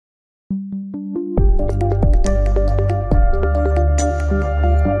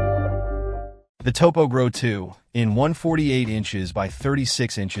The TopoGrow 2, in 148 inches by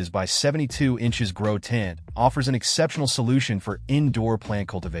 36 inches by 72 inches grow tent, offers an exceptional solution for indoor plant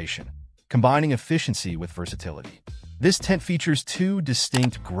cultivation, combining efficiency with versatility. This tent features two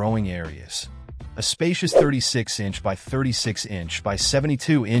distinct growing areas: a spacious 36-inch by 36-inch by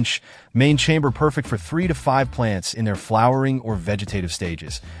 72-inch main chamber perfect for 3 to 5 plants in their flowering or vegetative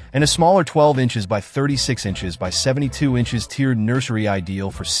stages, and a smaller 12 inches by 36 inches by 72 inches tiered nursery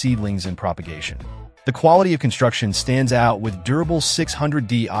ideal for seedlings and propagation. The quality of construction stands out with durable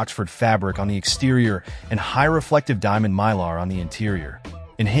 600D Oxford fabric on the exterior and high reflective diamond mylar on the interior,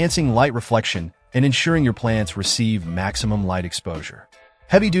 enhancing light reflection and ensuring your plants receive maximum light exposure.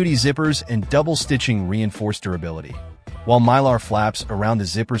 Heavy-duty zippers and double stitching reinforce durability, while mylar flaps around the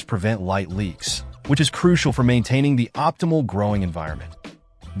zippers prevent light leaks, which is crucial for maintaining the optimal growing environment.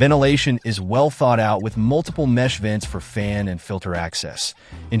 Ventilation is well thought out with multiple mesh vents for fan and filter access,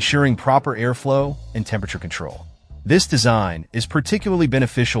 ensuring proper airflow and temperature control. This design is particularly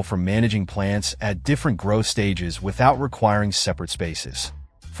beneficial for managing plants at different growth stages without requiring separate spaces.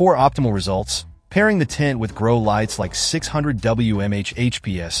 For optimal results, pairing the tent with grow lights like 600 WMH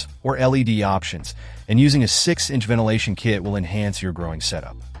HPS or LED options and using a 6-inch ventilation kit will enhance your growing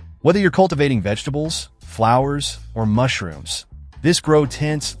setup. Whether you're cultivating vegetables, flowers, or mushrooms, this grow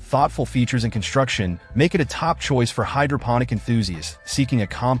tent's thoughtful features and construction make it a top choice for hydroponic enthusiasts seeking a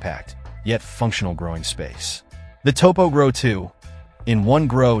compact, yet functional growing space. The TopoGrow 2, in one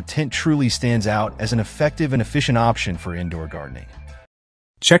grow tent truly stands out as an effective and efficient option for indoor gardening.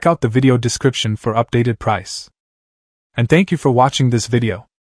 Check out the video description for updated price. And thank you for watching this video.